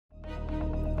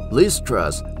Liz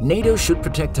Truss, NATO should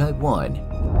protect Taiwan.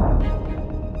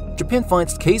 Japan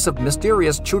finds case of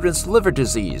mysterious children's liver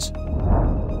disease.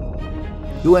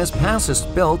 U.S. passes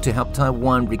bill to help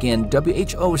Taiwan regain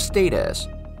WHO status.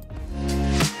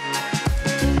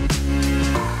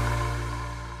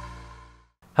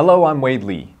 Hello, I'm Wade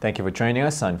Lee. Thank you for joining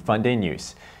us on FUNDAY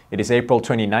News. It is April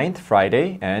 29th,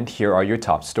 Friday, and here are your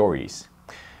top stories.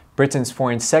 Britain's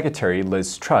Foreign Secretary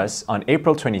Liz Truss on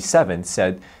April 27th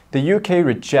said the UK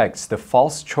rejects the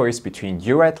false choice between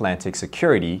Euro-Atlantic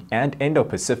security and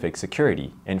Indo-Pacific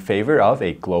security in favor of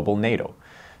a global NATO.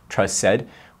 Truss said,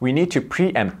 "We need to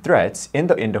preempt threats in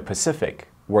the Indo-Pacific,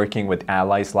 working with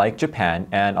allies like Japan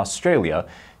and Australia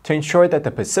to ensure that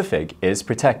the Pacific is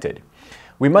protected.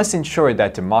 We must ensure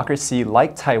that democracy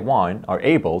like Taiwan are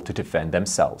able to defend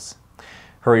themselves."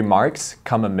 Her remarks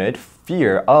come amid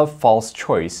fear of false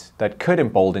choice that could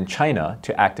embolden China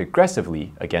to act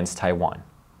aggressively against Taiwan.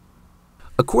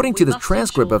 According to the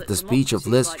transcript of the speech of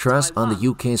Liz Truss on the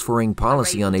UK's foreign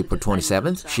policy on April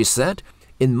 27th, she said,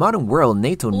 "In modern world,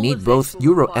 NATO need both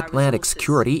Euro-Atlantic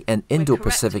security and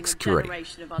Indo-Pacific security.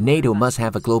 NATO must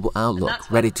have a global outlook,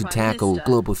 ready to tackle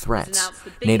global threats.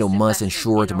 NATO must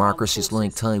ensure democracies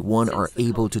like Taiwan are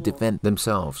able to defend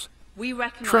themselves."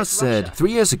 Truss said,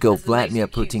 3 years ago, Vladimir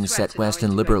Putin said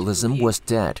Western liberalism was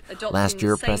dead. Last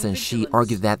year, President Xi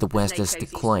argued that the West is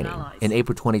declining. In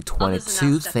April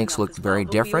 2022, things looked very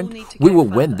different. We will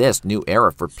win this new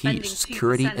era for peace,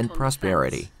 security, and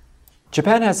prosperity.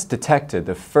 Japan has detected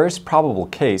the first probable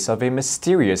case of a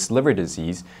mysterious liver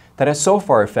disease that has so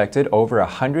far affected over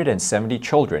 170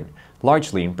 children,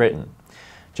 largely in Britain.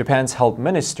 Japan's health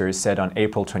minister said on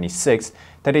April 26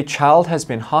 that a child has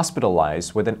been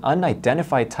hospitalized with an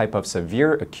unidentified type of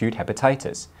severe acute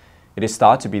hepatitis. It is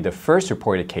thought to be the first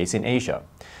reported case in Asia.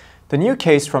 The new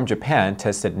case from Japan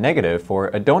tested negative for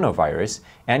adenovirus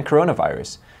and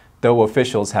coronavirus, though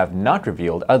officials have not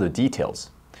revealed other details.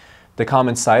 The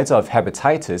common signs of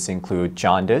hepatitis include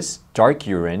jaundice, dark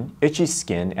urine, itchy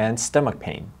skin, and stomach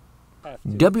pain.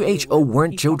 WHO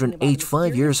warned children aged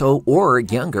 5 years old or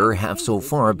younger have so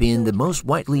far been the most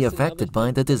widely affected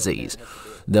by the disease.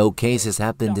 Though cases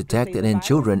have been detected in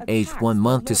children aged 1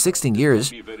 month to 16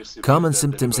 years, common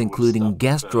symptoms including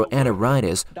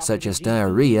gastroenteritis such as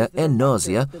diarrhea and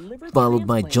nausea, followed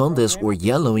by jaundice or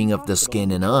yellowing of the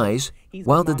skin and eyes.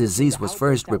 While the disease was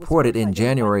first reported in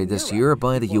January this year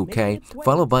by the UK,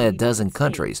 followed by a dozen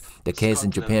countries, the case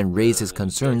in Japan raises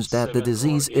concerns that the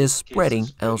disease is spreading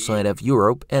outside of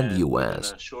Europe and the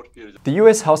US. The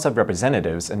US House of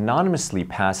Representatives anonymously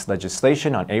passed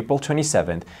legislation on April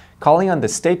 27th calling on the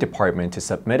State Department to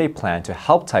submit a plan to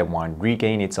help Taiwan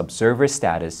regain its observer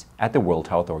status at the World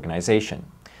Health Organization.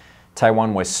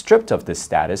 Taiwan was stripped of this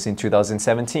status in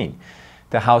 2017.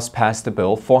 The House passed the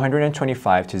bill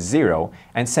 425-0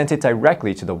 and sent it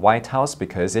directly to the White House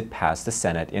because it passed the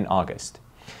Senate in August.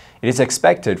 It is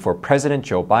expected for President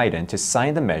Joe Biden to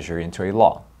sign the measure into a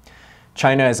law.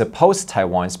 China has opposed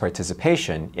Taiwan's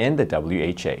participation in the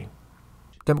WHA.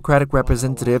 Democratic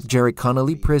Representative Jerry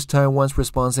Connolly praised Taiwan's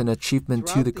response and achievement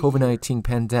to the COVID-19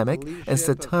 pandemic and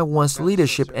said Taiwan's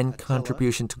leadership and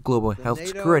contribution to global health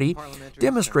security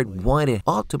demonstrate why it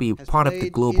ought to be part of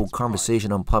the global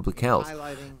conversation on public health.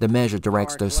 The measure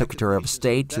directs the Secretary of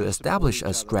State to establish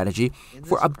a strategy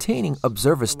for obtaining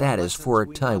observer status for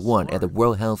Taiwan at the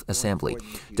World Health Assembly.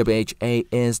 WHA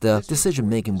is the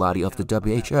decision-making body of the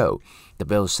WHO. The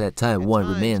bill said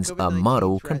Taiwan remains a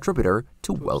model contributor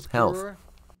to world health.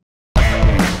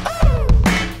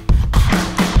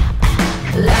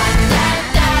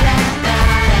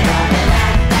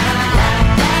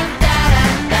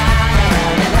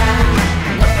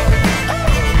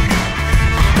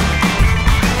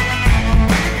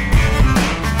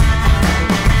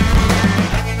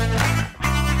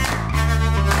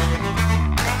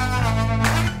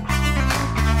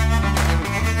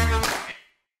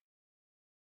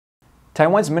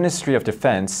 Taiwan's Ministry of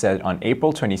Defense said on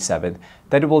April 27th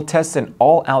that it will test an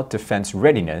all-out defense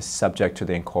readiness subject to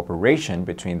the incorporation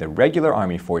between the regular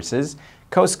army forces,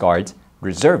 Coast Guards,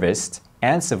 reservists,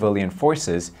 and civilian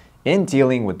forces in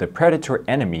dealing with the predator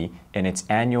enemy in its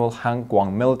annual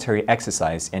Hangguang military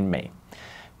exercise in May.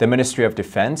 The Ministry of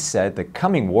Defense said the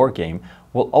coming war game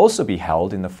will also be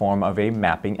held in the form of a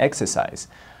mapping exercise,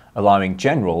 allowing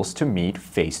generals to meet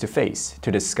face-to-face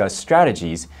to discuss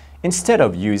strategies instead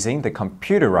of using the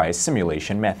computerized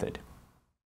simulation method.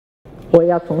 我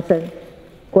要重申，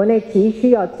国内急需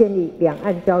要建立两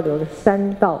岸交流的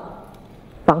3道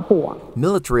防护网。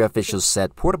 Military officials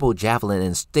said portable Javelin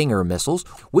and Stinger missiles,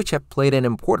 which have played an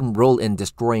important role in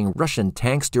destroying Russian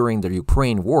tanks during the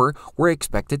Ukraine war, were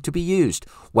expected to be used,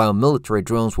 while military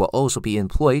drones will also be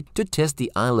employed to test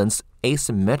the island's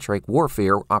asymmetric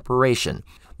warfare operation.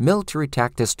 Military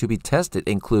tactics to be tested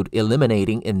include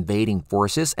eliminating invading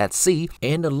forces at sea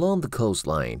and along the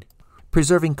coastline,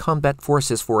 preserving combat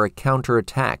forces for a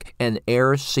counterattack, and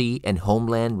air, sea, and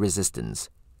homeland resistance.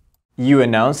 EU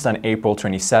announced on April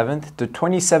 27th the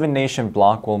 27-nation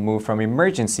bloc will move from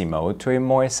emergency mode to a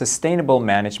more sustainable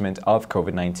management of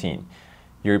COVID-19.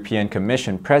 European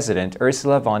Commission President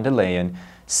Ursula von der Leyen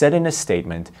said in a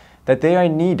statement that they are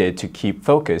needed to keep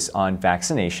focus on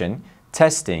vaccination,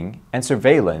 testing, and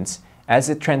surveillance as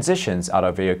it transitions out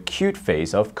of an acute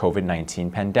phase of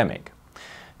COVID-19 pandemic.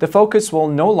 The focus will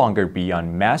no longer be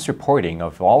on mass reporting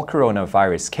of all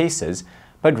coronavirus cases,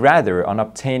 but rather on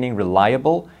obtaining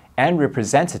reliable and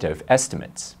representative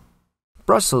estimates.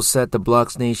 Brussels said the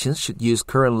bloc's nations should use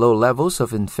current low levels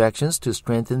of infections to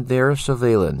strengthen their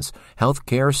surveillance,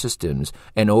 healthcare systems,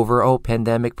 and overall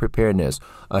pandemic preparedness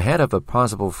ahead of a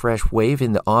possible fresh wave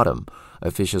in the autumn.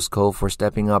 Officials call for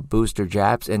stepping up booster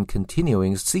jabs and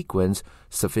continuing sequence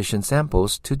sufficient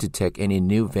samples to detect any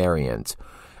new variants.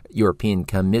 European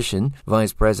Commission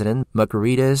Vice President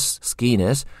Margaritis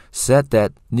Schinas said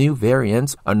that new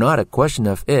variants are not a question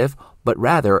of if, but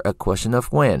rather a question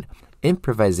of when.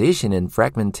 Improvisation and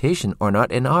fragmentation are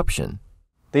not an option.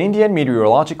 The Indian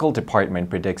Meteorological Department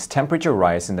predicts temperature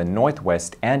rise in the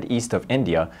northwest and east of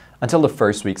India until the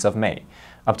first weeks of May.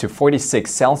 Up to 46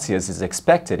 Celsius is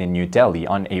expected in New Delhi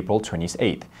on April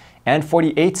 28th, and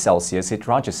 48 Celsius in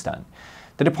Rajasthan.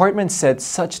 The department said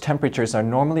such temperatures are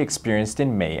normally experienced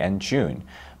in May and June,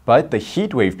 but the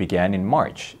heat wave began in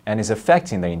March and is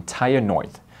affecting the entire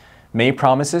north. May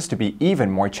promises to be even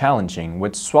more challenging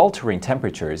with sweltering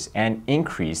temperatures and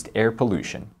increased air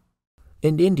pollution.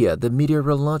 In India, the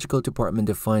Meteorological Department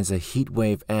defines a heat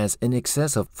wave as in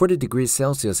excess of 40 degrees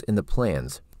Celsius in the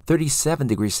plains, 37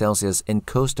 degrees Celsius in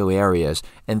coastal areas,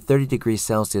 and 30 degrees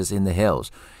Celsius in the hills.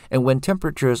 And when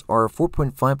temperatures are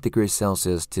 4.5 degrees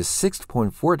Celsius to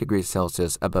 6.4 degrees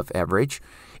Celsius above average,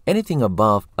 anything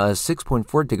above a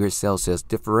 6.4 degrees Celsius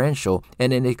differential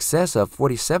and in excess of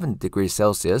 47 degrees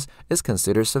Celsius is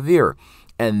considered severe.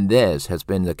 And this has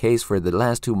been the case for the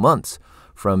last 2 months.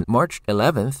 From March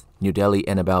 11th, New Delhi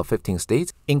and about 15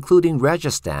 states, including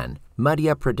Rajasthan,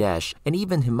 Madhya Pradesh, and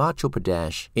even Himachal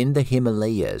Pradesh in the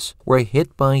Himalayas, were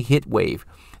hit by a heat wave.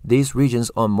 These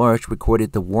regions on March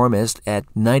recorded the warmest at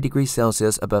 9 degrees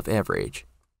Celsius above average.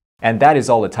 And that is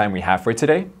all the time we have for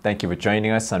today. Thank you for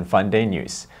joining us on FUNDAY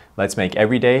News. Let's make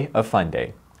every day a fun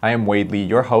day. I am Wade Lee,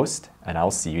 your host, and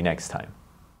I'll see you next time.